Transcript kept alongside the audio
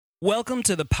Welcome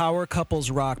to the Power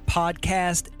Couples Rock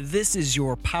podcast. This is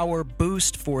your power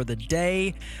boost for the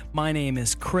day. My name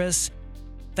is Chris.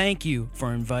 Thank you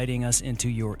for inviting us into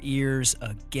your ears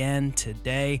again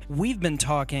today. We've been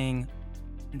talking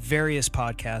in various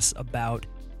podcasts about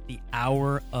the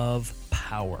hour of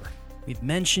power. We've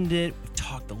mentioned it, we've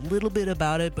talked a little bit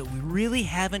about it, but we really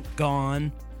haven't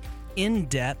gone in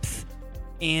depth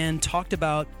and talked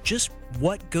about just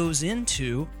what goes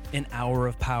into an hour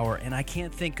of power. And I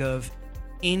can't think of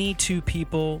any two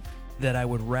people that I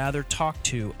would rather talk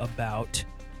to about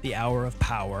the hour of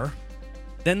power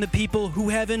than the people who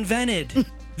have invented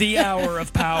the hour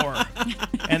of power.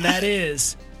 And that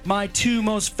is my two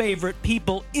most favorite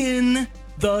people in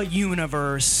the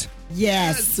universe.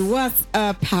 Yes. What's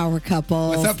up, Power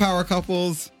Couples? What's up, Power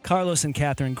Couples? Carlos and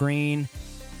Catherine Green.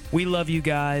 We love you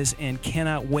guys and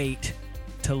cannot wait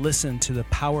to listen to the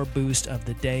power boost of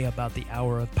the day about the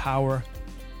hour of power.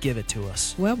 Give it to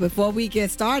us. Well, before we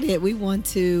get started, we want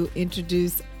to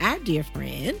introduce our dear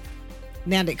friend.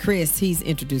 Now that Chris, he's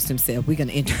introduced himself, we're going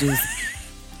to introduce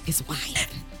his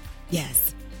wife.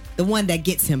 Yes, the one that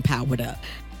gets him powered up.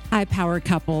 Hi, Power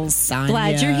Couples. Sonia.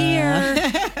 Glad you're here.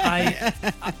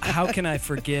 How can I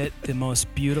forget the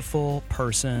most beautiful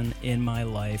person in my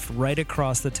life right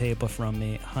across the table from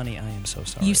me? Honey, I am so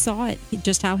sorry. You saw it,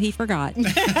 just how he forgot.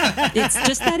 It's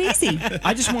just that easy.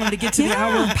 I just wanted to get to the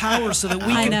hour of power so that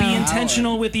we I could be know.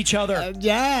 intentional with each other.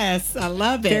 Yes, I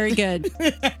love it. Very good.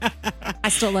 I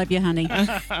still love you, honey.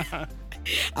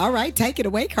 All right, take it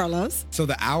away, Carlos. So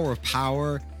the hour of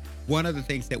power, one of the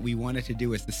things that we wanted to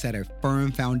do is to set a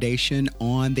firm foundation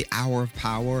on the hour of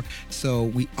power. So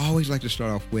we always like to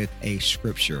start off with a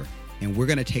scripture. And we're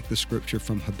going to take the scripture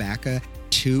from Habakkuk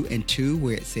 2:2,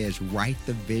 where it says, write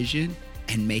the vision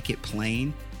and make it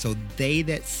plain so they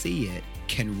that see it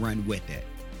can run with it.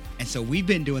 And so we've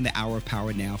been doing the hour of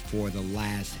power now for the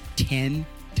last 10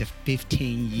 to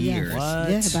 15 years. What?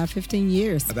 Yeah, about 15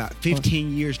 years. About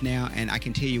 15 years now, and I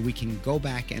can tell you we can go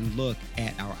back and look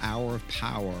at our hour of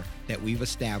power that we've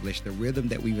established, the rhythm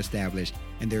that we've established,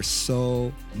 and there's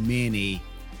so many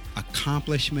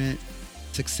accomplishments,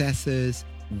 successes,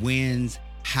 wins,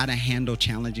 how to handle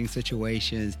challenging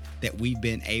situations that we've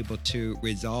been able to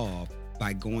resolve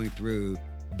by going through,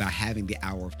 by having the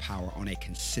hour of power on a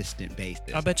consistent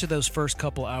basis. I bet you those first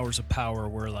couple hours of power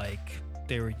were like,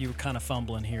 you were kind of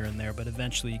fumbling here and there, but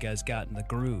eventually you guys got in the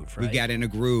groove, right? We got in a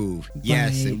groove.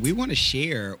 Yes, Right. and we want to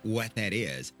share what that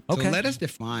is. Okay. So let us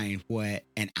define what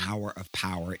an hour of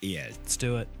power is. Let's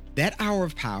do it. That hour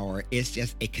of power is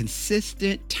just a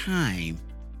consistent time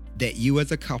that you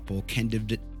as a couple can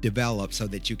develop so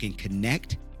that you can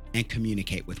connect and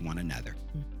communicate with one another.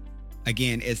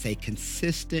 Again, it's a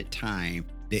consistent time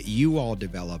that you all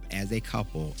develop as a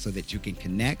couple so that you can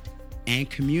connect and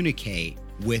communicate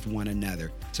with one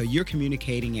another. So you're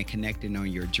communicating and connecting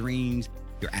on your dreams,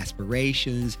 your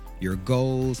aspirations, your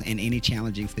goals, and any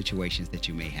challenging situations that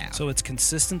you may have. So it's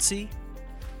consistency,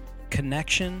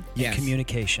 connection, Yes. and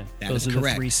communication. That Those is are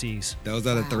correct. the 3 C's. Those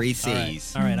are the 3 All right.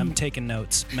 C's. All right, I'm taking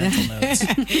notes, mental notes.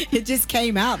 It just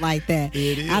came out like that.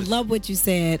 It is. I love what you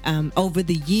said. Over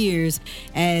the years,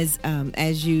 as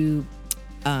you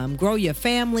grow your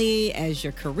family, as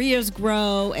your careers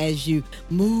grow, as you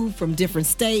move from different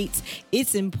states,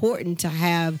 it's important to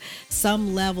have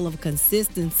some level of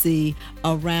consistency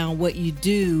around what you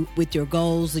do with your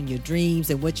goals and your dreams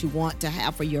and what you want to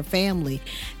have for your family.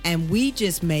 And we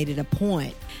just made it a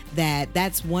point that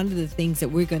that's one of the things that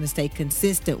we're going to stay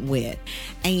consistent with.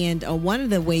 And one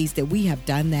of the ways that we have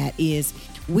done that is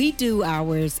we do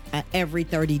ours every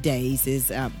 30 days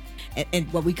is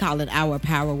and what we call an hour of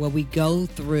power, where we go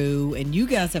through, and you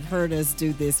guys have heard us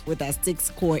do this with our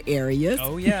 6 core areas.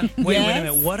 Oh, yeah. Wait a Yes.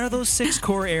 minute. What are those 6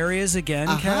 core areas again,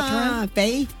 Catherine?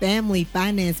 Faith, family,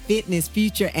 finance, fitness,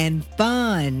 future, and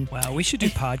fun. Wow, we should do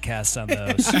podcasts on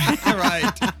those.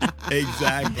 Right.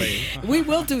 Exactly. We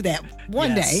will do that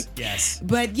one day. Yes.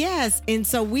 But yes, and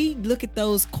so we look at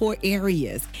those core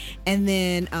areas, and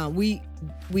then we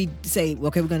say,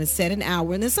 okay, we're going to set an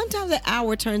hour, and then sometimes the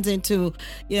hour turns into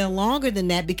longer than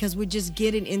that because we're just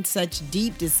getting in such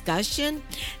deep discussion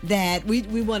that we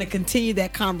want to continue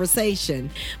that conversation.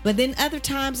 But then other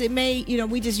times it may,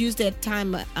 we just use that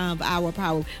time of our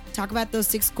power. Talk about those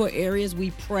 6 core areas.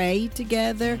 We pray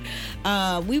together.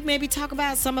 We maybe talk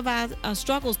about some of our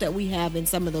struggles that we have in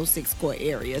some of those 6 core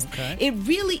areas. Okay. It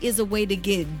really is a way to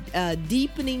get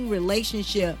deepening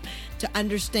relationship, to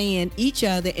understand each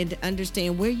other and to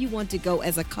understand where you want to go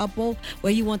as a couple,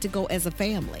 where you want to go as a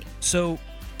family. So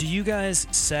do you guys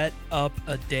set up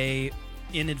a day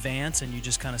in advance and you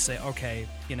just kind of say, okay,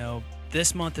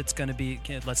 this month it's going to be,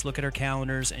 let's look at our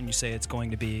calendars, and you say it's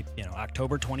going to be,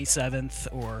 October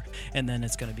 27th, and then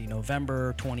it's going to be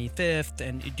November 25th.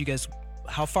 And do you guys,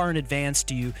 how far in advance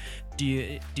do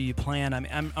you plan? I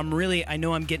mean, I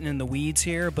know I'm getting in the weeds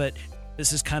here, but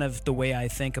this is kind of the way I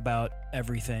think about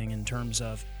everything in terms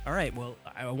of, all right, well,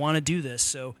 I want to do this.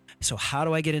 So how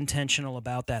do I get intentional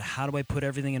about that? How do I put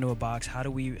everything into a box? How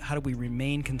do we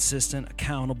remain consistent,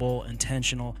 accountable,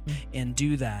 intentional, and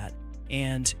do that?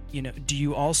 And, do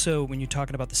you also, when you're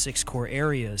talking about the 6 core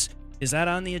areas, is that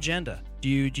on the agenda? Do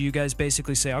you guys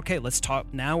basically say, okay, let's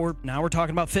talk now? We're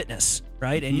talking about fitness,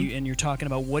 right? Mm-hmm. And you're talking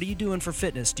about, what are you doing for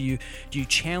fitness? Do you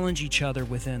challenge each other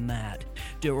within that,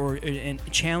 and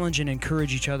challenge and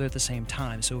encourage each other at the same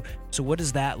time? So what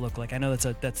does that look like? I know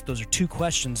those are 2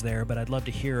 questions there, but I'd love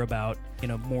to hear about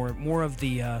more of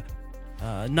the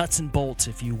nuts and bolts,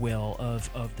 if you will,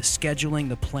 of the scheduling,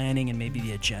 the planning, and maybe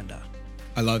the agenda.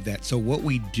 I love that. So what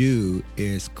we do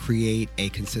is create a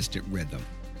consistent rhythm.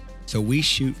 So we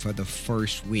shoot for the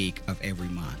first week of every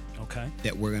month. Okay.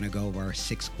 That we're going to go over our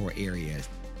 6 core areas.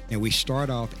 And we start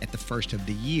off at the first of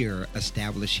the year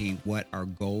establishing what our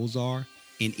goals are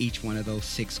in each one of those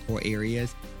 6 core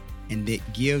areas. And it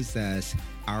gives us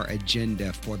our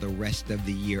agenda for the rest of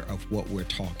the year of what we're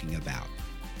talking about.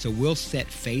 So we'll set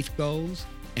faith goals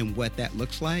and what that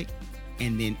looks like.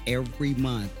 And then every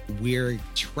month we're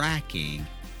tracking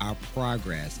our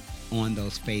progress on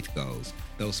those faith goals,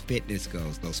 those fitness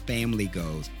goals, those family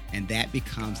goals. And that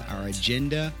becomes our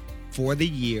agenda for the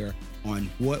year on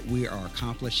what we are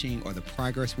accomplishing or the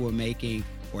progress we're making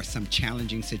or some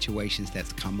challenging situations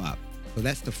that's come up. So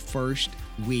that's the first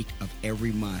week of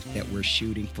every month that we're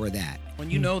shooting for that. When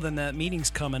then that meeting's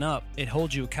coming up, it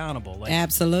holds you accountable. Like,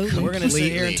 absolutely. We're going to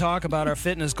sit here and talk about our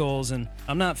fitness goals, and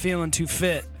I'm not feeling too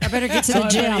fit. I better get to the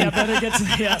gym. I better get to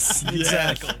yes,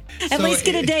 exactly. At least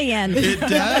get a day in. It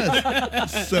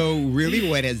does. So really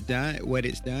what it's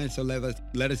done. So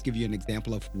let us give you an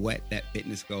example of what that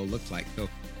fitness goal looks like. So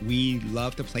we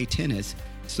love to play tennis.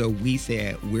 So we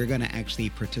said we're going to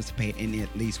actually participate in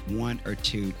at least 1 or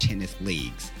 2 tennis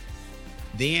leagues.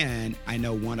 Then I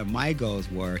know one of my goals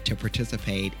were to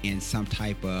participate in some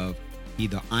type of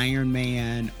either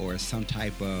Ironman or some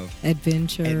type of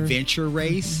adventure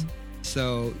race. Mm-hmm.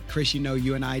 So Chris,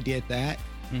 you and I did that.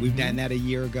 Mm-hmm. We've done that a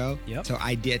year ago. Yep. So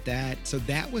I did that. So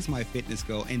that was my fitness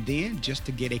goal. And then just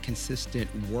to get a consistent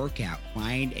workout,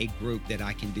 find a group that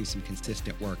I can do some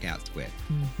consistent workouts with.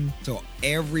 Mm-hmm. So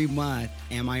every month,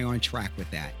 am I on track with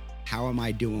that? How am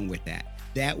I doing with that?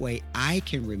 That way I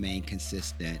can remain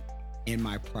consistent in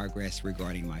my progress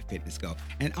regarding my fitness goal.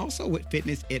 And also with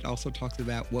fitness, it also talks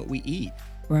about what we eat.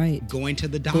 Right. Going to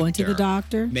the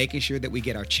doctor. Making sure that we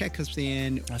get our checkups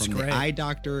in. That's from great. The eye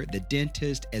doctor, the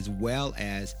dentist, as well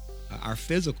as our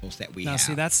physicals that we have. Now,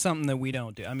 see, that's something that we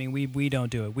don't do. I mean, we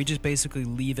don't do it. We just basically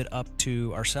leave it up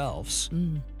to ourselves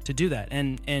to do that.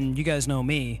 And you guys know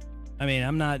me. I mean,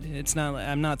 I'm not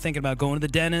thinking about going to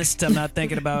the dentist. I'm not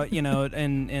thinking about,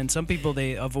 and some people,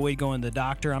 they avoid going to the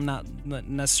doctor. I'm not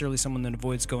necessarily someone that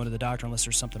avoids going to the doctor unless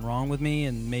there's something wrong with me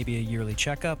and maybe a yearly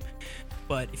checkup.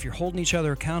 But if you're holding each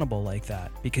other accountable like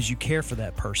that because you care for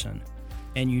that person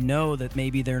and you know that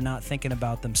maybe they're not thinking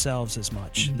about themselves as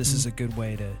much, this is a good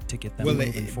way to get them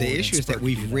moving forward. The issue is that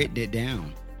we've written it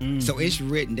down. Mm-hmm. So it's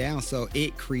written down. So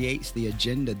it creates the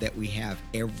agenda that we have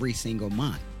every single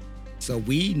month. So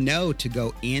we know to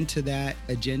go into that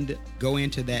agenda,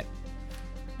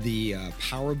 the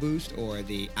Power Boost or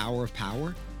the Hour of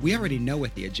Power. We already know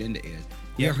what the agenda is.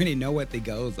 We already know what the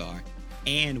goals are.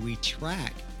 And we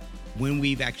track when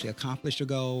we've actually accomplished a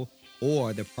goal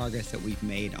or the progress that we've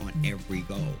made on every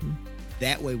goal. Mm-hmm.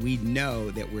 That way we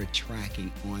know that we're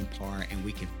tracking on par and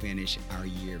we can finish our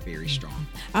year very strong.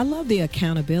 I love the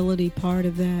accountability part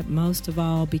of that most of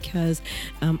all because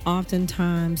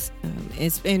oftentimes,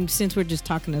 and since we're just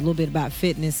talking a little bit about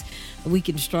fitness, we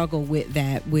can struggle with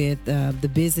that with the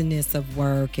busyness of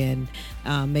work and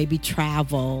maybe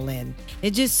travel and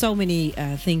it's just so many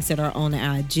things that are on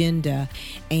our agenda.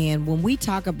 And when we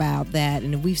talk about that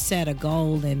and we've set a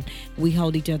goal and we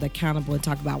hold each other accountable and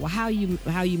talk about, well, how you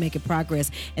making progress,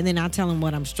 and then I tell them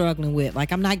what I'm struggling with,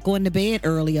 like I'm not going to bed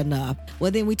early enough. Well,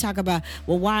 then we talk about,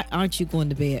 well, why aren't you going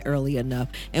to bed early enough,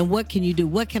 and what can you do?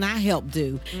 What can I help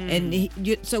do? And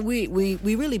so we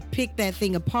really pick that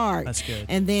thing apart. That's good.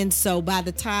 And then so by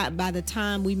the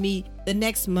time we meet the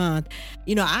next month,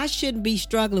 I shouldn't be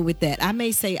struggling with that. I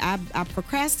may say I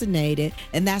procrastinated,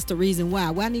 and that's the reason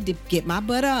why. Well, I need to get my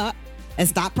butt up and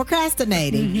stop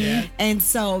procrastinating. Yeah. And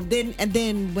so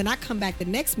then when I come back the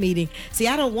next meeting, see,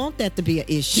 I don't want that to be an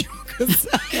issue because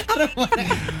I don't want to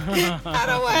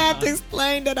have to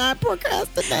explain that I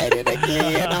procrastinated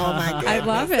again. Oh my God. I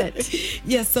love it.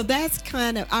 Yes, so that's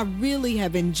kind of, I really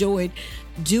have enjoyed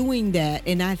doing that.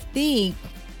 And I think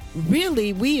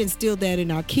really we instilled that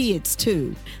in our kids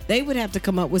too. They would have to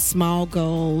come up with small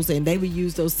goals, and they would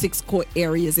use those 6 core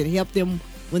areas and help them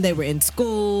when they were in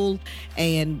school.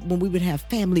 And when we would have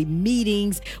family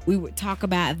meetings, we would talk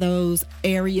about those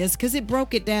areas because it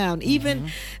broke it down. Even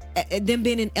them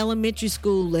being in elementary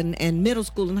school and middle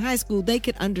school and high school, they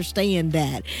could understand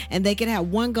that, and they could have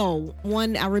one goal.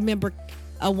 I remember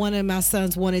one of my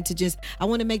sons wanted to I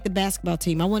want to make the basketball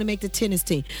team. I want to make the tennis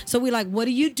team. So we like, what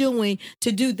are you doing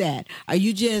to do that? Are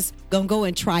you just going to go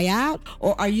and try out?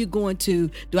 Or are you going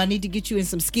to, do I need to get you in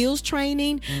some skills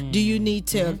training? Do you need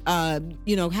to,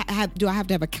 do I have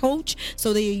to have a coach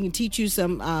so they can teach you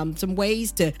some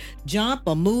ways to jump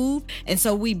or move? And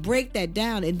so we break that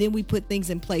down, and then we put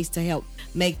things in place to help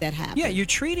make that happen. Yeah, you're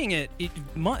treating it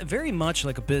very much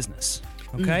like a business.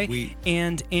 Okay.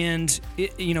 And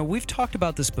we've talked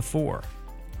about this before.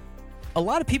 A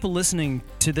lot of people listening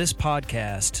to this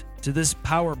podcast, to this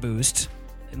Power Boost,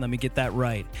 and let me get that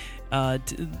right,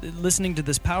 listening to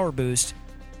this Power Boost,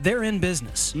 they're in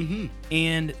business,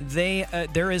 and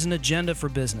there is an agenda for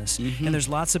business, and there's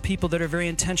lots of people that are very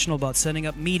intentional about setting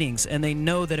up meetings, and they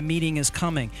know that a meeting is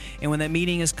coming, and when that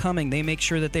meeting is coming, they make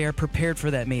sure that they are prepared for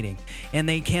that meeting, and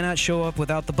they cannot show up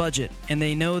without the budget, and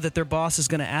they know that their boss is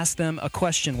going to ask them a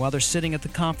question while they're sitting at the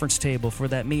conference table for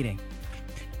that meeting,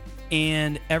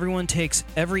 and everyone takes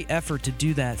every effort to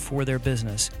do that for their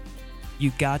business.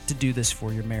 You got to do this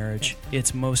for your marriage.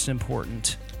 It's most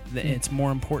important. It's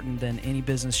more important than any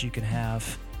business you can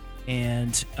have,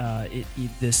 and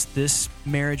this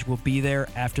marriage will be there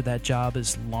after that job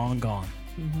is long gone.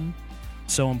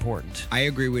 So important. I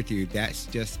agree with you. That's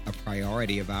just a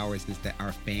priority of ours, is that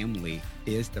our family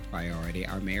is the priority.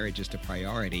 Our marriage is the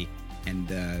priority, and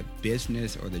the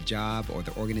business or the job or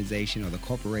the organization or the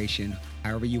corporation,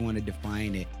 however you want to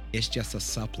define it, it's just a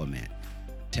supplement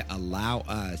to allow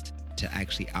us to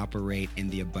actually operate in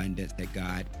the abundance that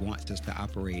God wants us to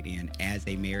operate in as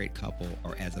a married couple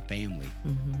or as a family.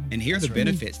 And here are the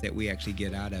benefits that we actually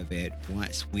get out of it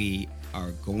once we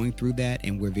are going through that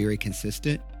and we're very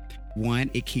consistent. 1,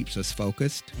 it keeps us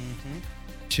focused.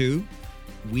 2,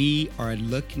 we are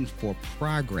looking for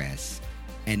progress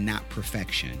and not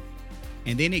perfection.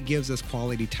 And then it gives us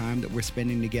quality time that we're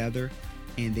spending together.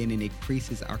 And then it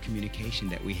increases our communication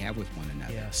that we have with one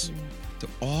another. Yes. So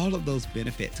all of those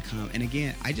benefits come. And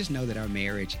again, I just know that our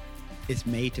marriage is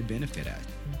made to benefit us.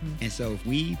 And so if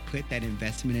we put that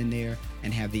investment in there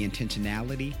and have the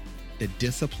intentionality, the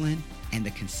discipline, and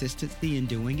the consistency in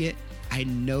doing it, I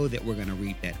know that we're going to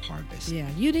reap that harvest. Yeah,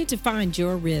 you need to find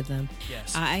your rhythm.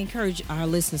 Yes. I encourage our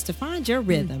listeners to find your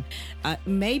rhythm.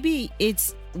 Maybe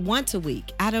it's once a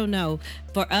week. I don't know.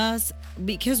 For us,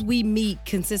 because we meet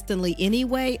consistently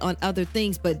anyway on other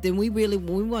things, but then we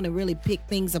want to really pick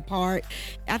things apart.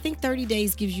 I think 30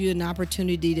 days gives you an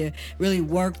opportunity to really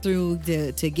work through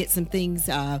to get some things,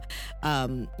 get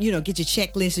your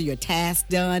checklist or your task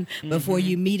done before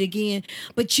you meet again.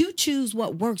 But you choose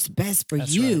what works best for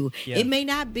you. Right. Yeah. It may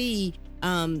not be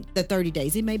the 30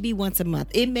 days. It may be once a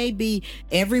month. It may be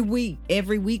every week.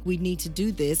 Every week we need to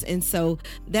do this. And so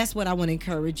that's what I want to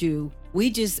encourage you. We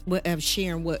just have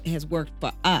sharing what has worked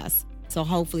for us. So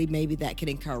hopefully maybe that can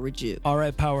encourage you. All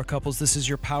right, power couples, this is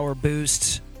your Power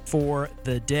Boost for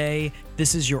the day.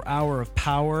 This is your hour of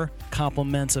power.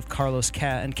 Compliments of Carlos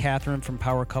and Catherine from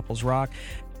Power Couples Rock.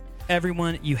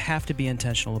 Everyone, you have to be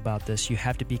intentional about this. You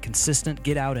have to be consistent.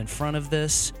 Get out in front of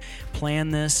this. Plan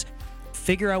this.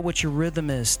 Figure out what your rhythm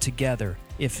is together.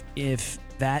 If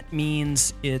that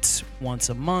means it's once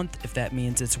a month, if that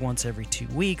means it's once every 2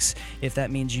 weeks, if that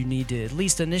means you need to at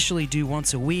least initially do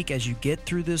once a week as you get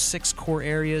through those 6 core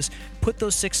areas, put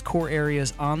those 6 core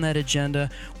areas on that agenda.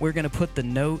 We're going to put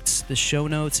the show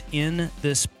notes in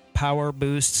this Power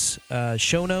Boosts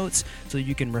show notes so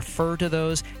you can refer to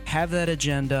those, have that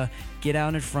agenda, get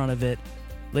out in front of it.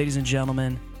 Ladies and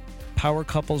gentlemen, Power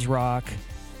Couples Rock,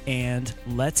 and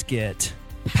let's get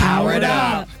Powered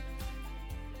up.